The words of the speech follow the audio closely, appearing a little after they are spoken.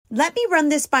"Let me run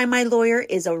this by my lawyer"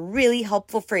 is a really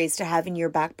helpful phrase to have in your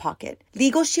back pocket.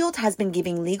 Legal Shield has been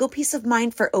giving legal peace of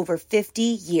mind for over 50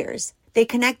 years. They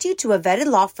connect you to a vetted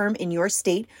law firm in your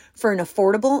state for an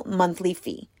affordable monthly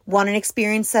fee. Want an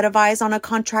experienced set of eyes on a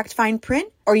contract fine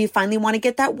print? Or you finally want to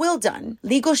get that will done?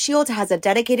 Legal Shield has a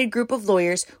dedicated group of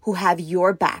lawyers who have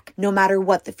your back, no matter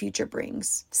what the future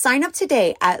brings. Sign up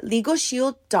today at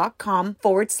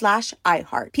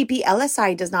LegalShield.com/iHeart.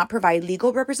 PPLSI does not provide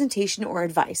legal representation or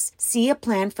advice. See a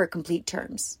plan for complete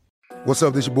terms. What's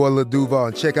up, this your boy Lil Duval,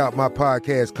 and check out my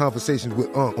podcast, Conversations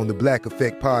with Unc, on the Black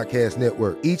Effect Podcast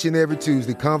Network. Each and every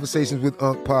Tuesday, Conversations with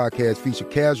Unc podcast feature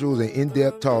casuals and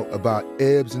in-depth talk about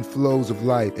ebbs and flows of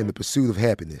life and the pursuit of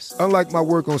happiness. Unlike my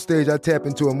work on stage, I tap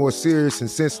into a more serious and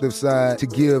sensitive side to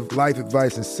give life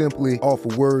advice and simply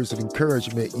offer words of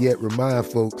encouragement, yet remind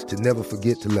folks to never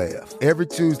forget to laugh. Every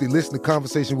Tuesday, listen to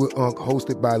Conversations with Unc,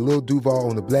 hosted by Lil Duval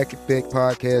on the Black Effect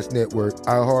Podcast Network,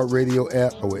 iHeartRadio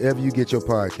app, or wherever you get your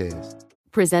podcasts.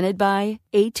 Presented by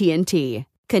AT&T.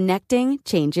 Connecting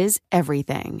changes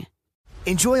everything.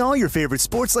 Enjoy all your favorite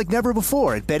sports like never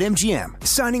before at BetMGM.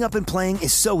 Signing up and playing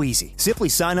is so easy. Simply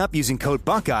sign up using code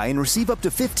Buckeye and receive up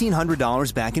to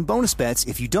 $1,500 back in bonus bets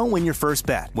if you don't win your first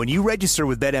bet. When you register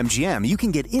with BetMGM, you can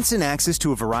get instant access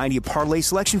to a variety of parlay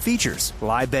selection features,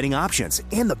 live betting options,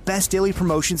 and the best daily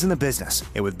promotions in the business.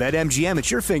 And with BetMGM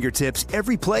at your fingertips,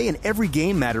 every play and every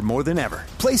game matter more than ever.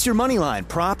 Place your moneyline,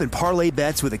 prop, and parlay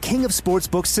bets with the king of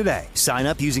sportsbooks today. Sign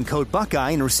up using code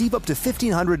Buckeye and receive up to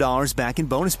 $1,500 back in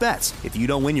bonus bets if you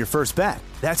don't win your first bet.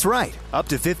 That's right, up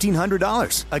to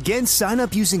 $1,500. Again, sign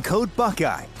up using code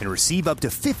Buckeye and receive up to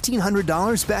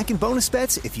 $1,500 back in bonus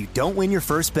bets if you don't win your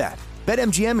first bet.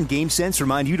 BetMGM and GameSense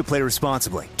remind you to play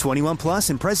responsibly. 21 plus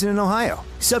and present in Ohio.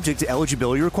 Subject to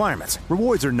eligibility requirements.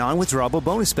 Rewards are non-withdrawable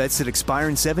bonus bets that expire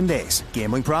in 7 days.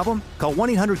 Gambling problem? Call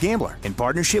 1-800-GAMBLER in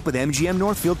partnership with MGM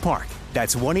Northfield Park.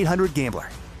 That's 1-800-GAMBLER.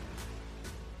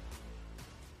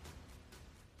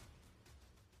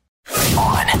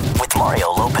 On with Mario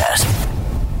Lopez.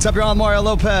 What's up, y'all? Mario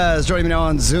Lopez joining me now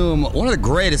on Zoom. One of the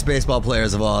greatest baseball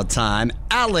players of all time,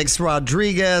 Alex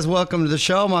Rodriguez. Welcome to the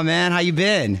show, my man. How you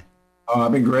been? Oh,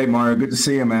 I've been great, Mario. Good to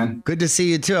see you, man. Good to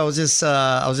see you too. I was just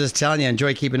telling you, I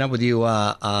enjoy keeping up with you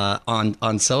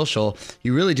on social.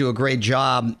 You really do a great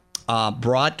job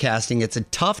broadcasting. It's a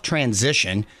tough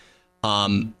transition.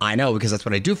 I know, because that's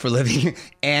what I do for a living.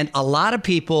 And a lot of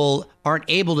people aren't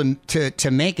able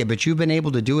to make it, but you've been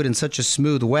able to do it in such a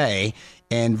smooth way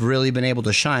and really been able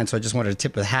to shine. So I just wanted to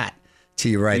tip the hat to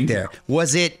you right there.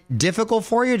 Was it difficult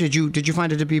for you? Did you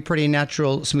find it to be a pretty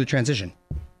natural, smooth transition?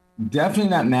 Definitely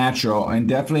not natural, and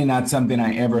definitely not something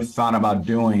I ever thought about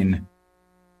doing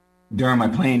during my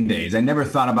playing days. I never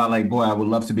thought about, like, boy, I would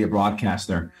love to be a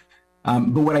broadcaster.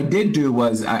 But what I did do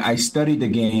was I studied the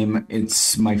game.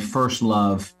 It's my first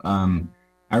love. I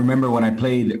remember when I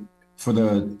played for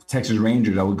the Texas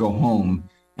Rangers, I would go home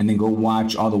and then go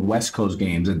watch all the West Coast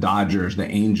games, the Dodgers, the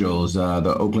Angels,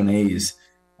 the Oakland A's.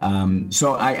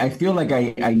 So I feel like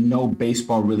I know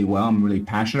baseball really well. I'm really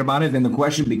passionate about it. Then the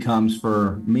question becomes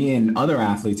for me and other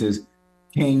athletes is,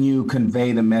 can you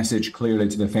convey the message clearly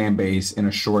to the fan base in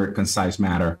a short, concise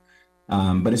manner?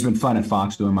 But it's been fun at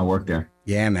Fox doing my work there.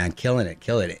 Yeah, man, killing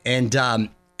it. And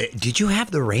did you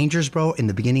have the Rangers, bro, in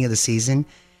the beginning of the season?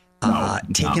 No.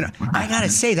 I gotta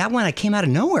say, that one came out of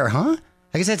nowhere, huh?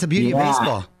 I guess that's the beauty of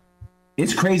baseball.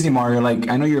 It's crazy, Mario. Like,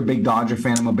 I know you're a big Dodger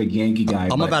fan. I'm a big Yankee guy.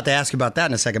 I'm about to ask you about that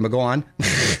in a second, but go on.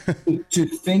 To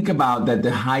think about that,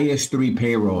 the highest three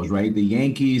payrolls, right? The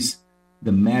Yankees,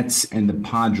 the Mets, and the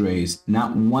Padres,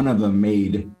 not one of them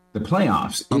made the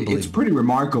playoffs. It's pretty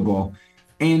remarkable.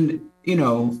 And, you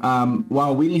know,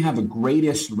 while we didn't have the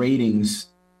greatest ratings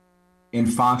in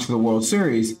Fox for the World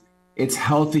Series, it's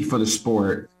healthy for the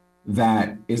sport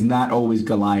that is not always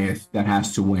Goliath that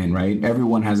has to win, right?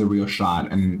 Everyone has a real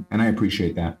shot, and I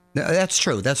appreciate that. That's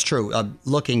true.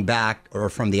 Looking back, or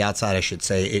from the outside, I should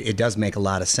say, it does make a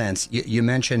lot of sense. You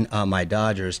mentioned my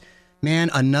Dodgers.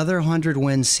 Man, another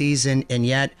 100-win season, and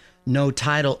yet no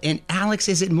title. And Alex,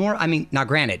 is it more, I mean, now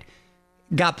granted,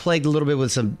 got plagued a little bit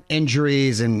with some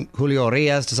injuries, and Julio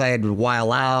Urias decided to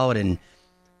while out, and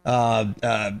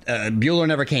Buehler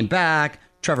never came back.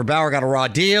 Trevor Bauer got a raw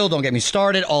deal. Don't get me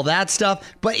started. All that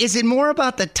stuff. But is it more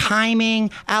about the timing,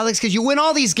 Alex? Because you win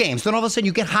all these games. Then all of a sudden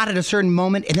you get hot at a certain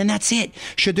moment, and then that's it.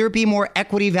 Should there be more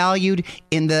equity valued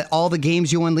in all the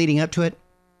games you won leading up to it?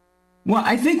 Well,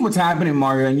 I think what's happening,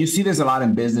 Mario, and you see this a lot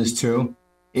in business too,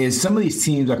 is some of these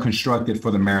teams are constructed for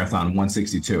the marathon,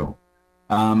 162.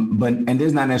 And this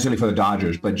is not necessarily for the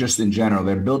Dodgers, but just in general.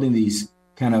 They're building these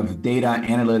kind of data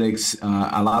analytics,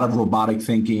 a lot of robotic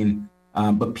thinking.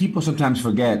 But people sometimes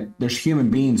forget there's human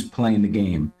beings playing the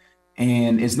game.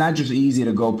 And it's not just easy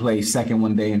to go play second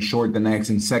one day and short the next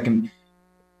and second.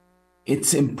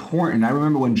 It's important. I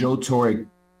remember when Joe Torre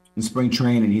in spring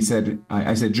training, he said,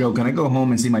 I said, Joe, can I go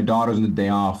home and see my daughters on the day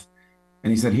off?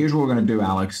 And he said, here's what we're going to do,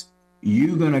 Alex.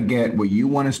 You're going to get what you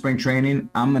want in spring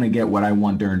training. I'm going to get what I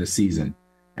want during the season.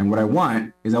 And what I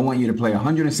want is I want you to play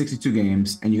 162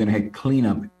 games, and you're going to hit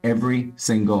cleanup every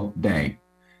single day.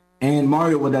 And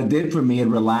Mario, what that did for me, it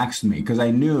relaxed me because I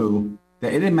knew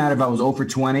that it didn't matter if I was 0 for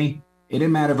 20. It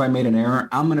didn't matter if I made an error.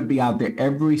 I'm going to be out there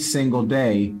every single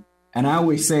day. And I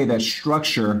always say that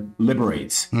structure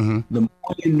liberates. Mm-hmm. The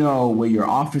more you know where your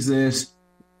office is,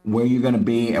 where you're going to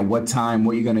be, at what time,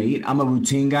 what you're going to eat. I'm a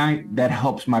routine guy. That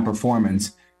helps my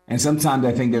performance. And sometimes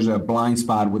I think there's a blind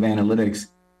spot with analytics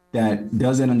that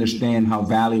doesn't understand how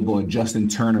valuable a Justin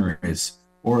Turner is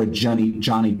or a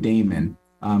Johnny Damon.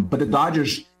 But the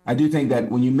Dodgers, I do think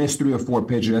that when you miss 3 or 4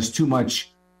 pitches, that's too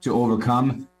much to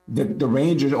overcome. The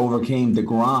Rangers overcame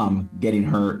DeGrom getting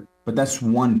hurt, but that's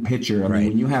one pitcher. I mean,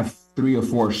 when you have 3 or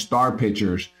 4 star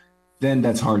pitchers, then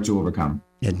that's hard to overcome.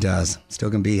 It does. I'm still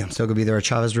gonna be there at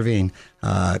Chavez Ravine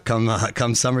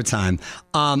come summertime.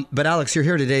 But Alex, you're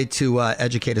here today to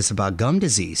educate us about gum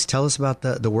disease. Tell us about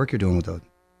the work you're doing with those.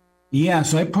 Yeah,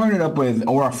 so I partnered up with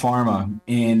Aura Pharma,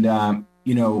 and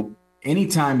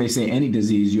anytime they say any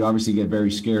disease, you obviously get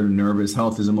very scared and nervous.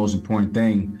 Health is the most important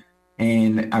thing.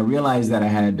 And I realized that I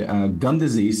had gum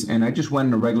disease, and I just went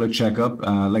on a regular checkup,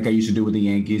 like I used to do with the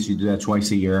Yankees. You do that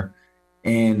twice a year.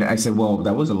 And I said, well,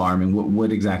 that was alarming.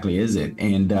 What exactly is it?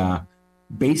 And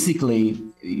basically,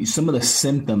 some of the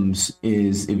symptoms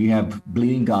is if you have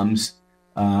bleeding gums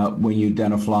when you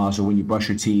dental floss or when you brush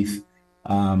your teeth.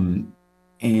 The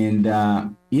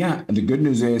good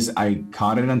news is I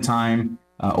caught it on time.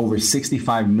 Over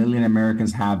 65 million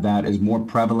Americans have that. It's more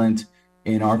prevalent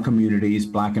in our communities,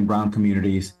 Black and brown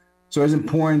communities. So it's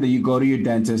important that you go to your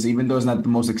dentist, even though it's not the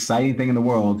most exciting thing in the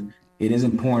world. It is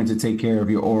important to take care of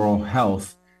your oral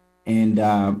health and,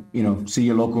 see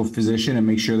your local physician and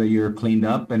make sure that you're cleaned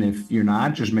up. And if you're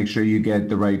not, just make sure you get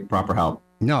the right proper help.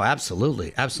 No,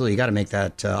 absolutely. Absolutely. You got to make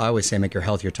that. I always say make your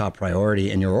health your top priority,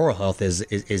 and your oral health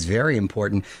is very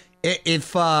important.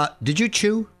 Did you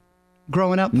chew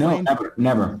growing up? No,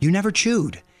 never. You never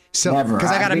chewed. So, because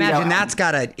I got to imagine that's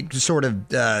got to sort of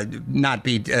not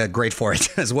be great for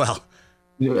it as well.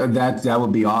 That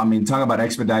would be all. I mean, talk about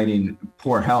expediting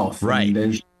poor health. Right. I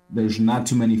mean, there's not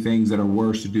too many things that are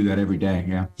worse to do that every day.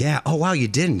 Yeah. Yeah. Oh, wow. You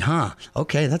didn't, huh?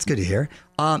 Okay. That's good to hear.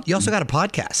 You also got a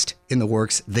podcast in the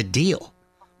works, The Deal.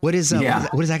 What is that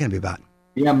going to be about?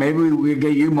 Yeah. Maybe we'll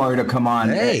get you, Mario, to come on.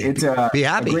 Hey, it's a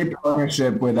great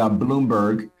partnership with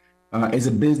Bloomberg. It's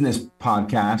a business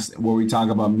podcast where we talk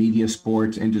about media,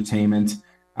 sports, entertainment.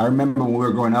 I remember when we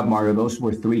were growing up, Mario, those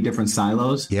were 3 different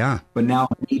silos. Yeah. But now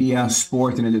media,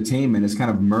 sport, and entertainment is kind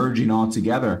of merging all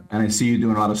together. And I see you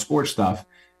doing a lot of sports stuff.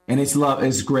 And it's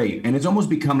great. And it's almost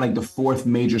become like the 4th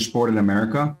major sport in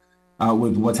America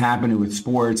with what's happening with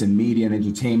sports and media and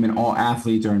entertainment. All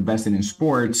athletes are investing in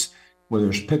sports, whether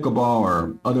it's pickleball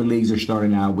or other leagues are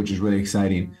starting out, which is really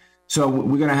exciting. So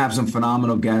we're going to have some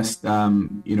phenomenal guests. We're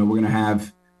going to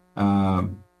have, I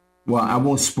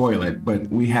won't spoil it, but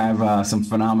we have some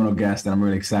phenomenal guests that I'm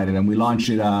really excited. And we launch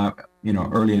it,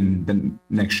 early in the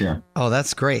next year. Oh,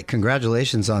 that's great.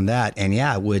 Congratulations on that. And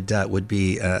yeah, it would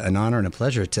be an honor and a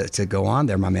pleasure to go on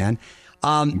there, my man.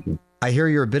 I hear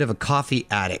you're a bit of a coffee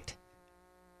addict.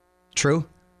 True?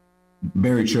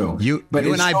 Very true. You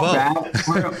and I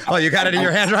both. Oh, you got it in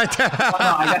your hand right there. No,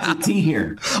 I got some tea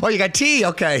here. Oh, you got tea?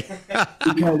 Okay.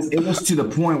 Because it was to the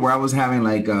point where I was having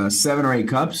like 7 or 8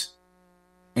 cups.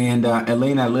 And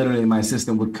Elena, literally my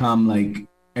assistant, would come like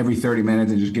every 30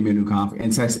 minutes and just give me a new coffee.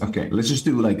 And says, okay, let's just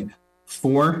do like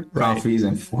 4 coffees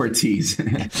and 4 teas.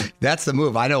 That's the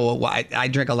move. I know. I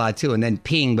drink a lot too. And then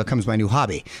peeing becomes my new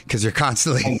hobby because you're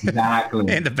constantly in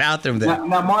the bathroom there.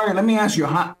 Now, Mario, let me ask you,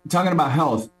 talking about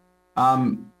health,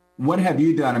 what have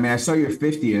you done? I mean, I saw your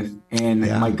 50th, and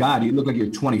my God, you look like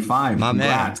you're 25. My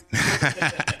man.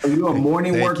 Are you a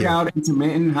morning workout,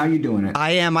 intermittent? How are you doing it?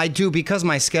 I am. I do, because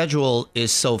my schedule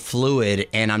is so fluid,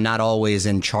 and I'm not always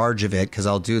in charge of it, because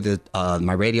I'll do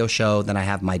my radio show, then I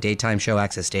have my daytime show,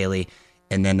 Access Daily,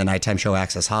 and then the nighttime show,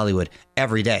 Access Hollywood,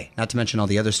 every day, not to mention all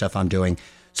the other stuff I'm doing.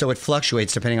 So it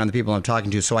fluctuates depending on the people I'm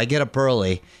talking to. So I get up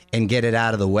early and get it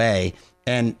out of the way.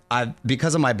 And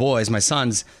because of my boys, my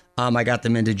sons, I got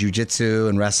them into jiu-jitsu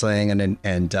and wrestling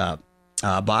and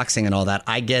boxing and all that.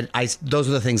 Those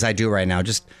are the things I do right now,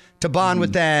 just to bond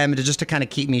with them, just to kind of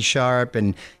keep me sharp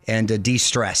and to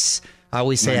de-stress. I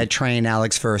always say I train,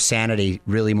 Alex, for sanity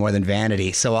really more than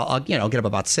vanity. So I'll get up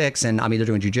about 6, and I'm either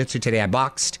doing jiu-jitsu. Today I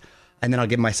boxed. and then I'll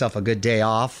give myself a good day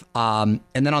off. And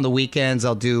then on the weekends,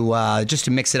 I'll do, just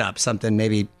to mix it up, something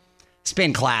maybe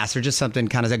spin class or just something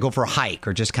kind of go for a hike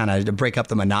or just kind of to break up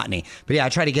the monotony. But yeah, I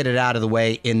try to get it out of the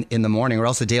way in the morning or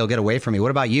else the day will get away from me. What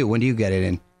about you? When do you get it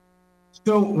in?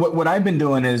 So what I've been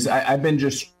doing is I've been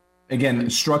just, again,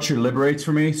 structure liberates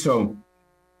for me. So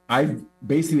I've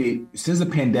basically, since the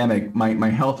pandemic, my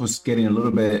health was getting a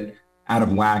little bit out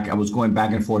of whack. I was going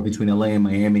back and forth between LA and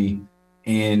Miami.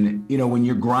 And, when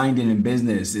you're grinding in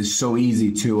business, it's so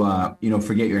easy to,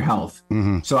 forget your health.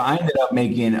 Mm-hmm. So I ended up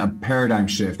making a paradigm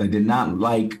shift. I did not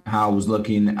like how I was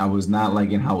looking. I was not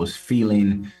liking how I was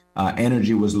feeling.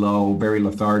 Energy was low, very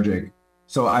lethargic.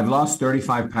 So I've lost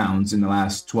 35 pounds in the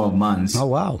last 12 months. Oh,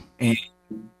 wow. And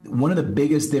one of the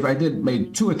biggest differences, I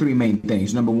made 2 or 3 main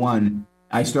things. Number one,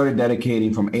 I started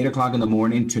dedicating from 8 o'clock in the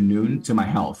morning to noon to my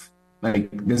health. Like,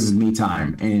 this is me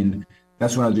time. And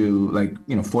that's when I'll do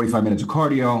 45 minutes of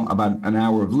cardio, about an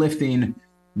hour of lifting.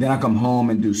 Then I come home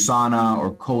and do sauna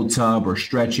or cold tub or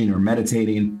stretching or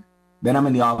meditating. Then I'm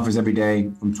in the office every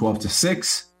day from 12 to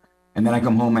 6. And then I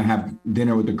come home and have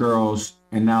dinner with the girls.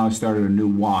 And now I started a new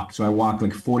walk. So I walk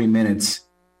 40 minutes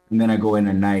and then I go in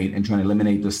at night and try to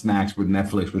eliminate the snacks with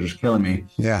Netflix, which is killing me.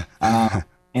 Yeah.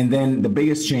 And then the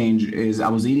biggest change is I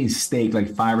was eating steak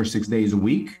 5 or 6 days a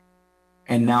week.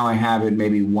 And now I have it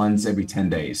maybe once every 10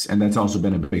 days. And that's also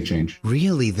been a big change.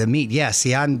 Really? The meat? Yeah.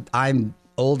 See, I'm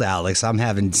old Alex. I'm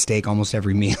having steak almost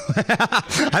every meal.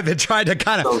 I've been trying to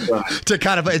kind of,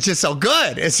 it's just so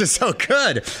good. It's just so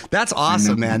good. That's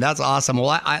awesome, man. That's awesome.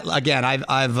 Well,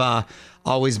 I've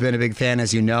always been a big fan,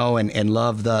 as you know, and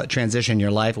love the transition in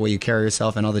your life, the way you carry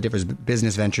yourself and all the different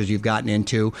business ventures you've gotten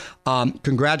into.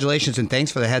 Congratulations and thanks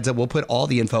for the heads up. We'll put all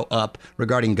the info up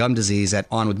regarding gum disease at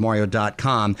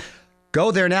onwithmario.com.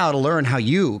 Go there now to learn how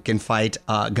you can fight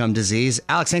gum disease.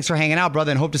 Alex, thanks for hanging out,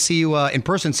 brother, and hope to see you in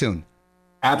person soon.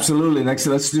 Absolutely. Let's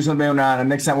do something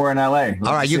next time we're in LA.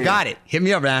 All right, you got it. Hit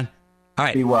me up, man. All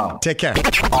right. Be well. Take care.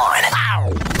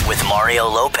 On with Mario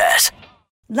Lopez.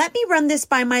 Let me run this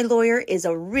by my lawyer is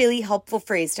a really helpful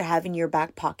phrase to have in your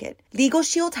back pocket. Legal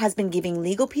Shield has been giving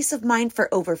legal peace of mind for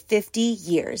over 50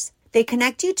 years. They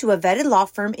connect you to a vetted law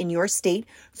firm in your state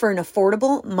for an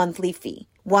affordable monthly fee.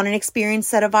 Want an experienced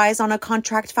set of eyes on a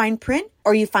contract fine print?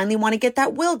 Or you finally want to get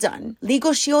that will done?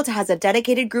 Legal Shield has a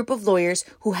dedicated group of lawyers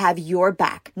who have your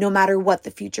back, no matter what the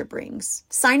future brings.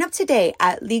 Sign up today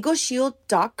at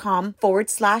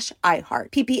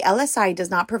LegalShield.com/iHeart. PPLSI does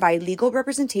not provide legal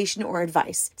representation or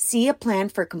advice. See a plan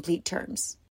for complete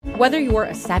terms. Whether you're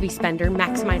a savvy spender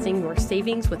maximizing your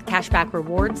savings with cashback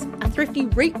rewards, a thrifty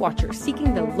rate watcher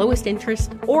seeking the lowest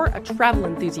interest, or a travel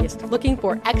enthusiast looking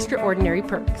for extraordinary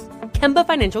perks, Kemba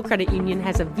Financial Credit Union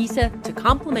has a visa to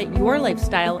complement your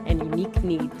lifestyle and unique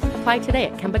needs. Apply today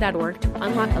at Kemba.org to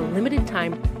unlock a limited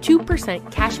time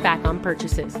 2% cash back on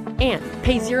purchases and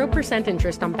pay 0%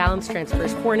 interest on balance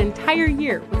transfers for an entire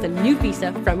year with a new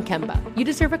visa from Kemba. You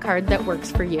deserve a card that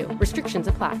works for you. Restrictions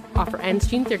apply. Offer ends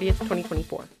June 30th,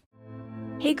 2024.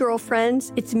 Hey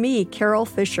girlfriends, it's me, Carol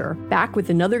Fisher, back with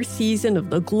another season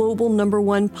of the global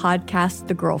 #1 podcast,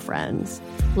 The Girlfriends.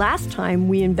 Last time,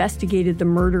 we investigated the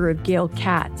murder of Gail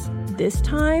Katz. This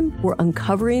time, we're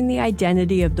uncovering the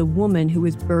identity of the woman who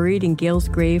was buried in Gail's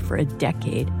grave for a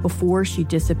decade before she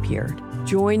disappeared.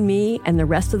 Join me and the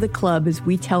rest of the club as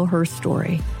we tell her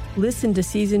story. Listen to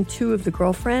Season 2 of The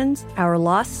Girlfriends, Our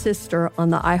Lost Sister on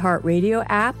the iHeartRadio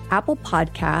app, Apple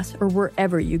Podcasts, or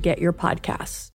wherever you get your podcasts.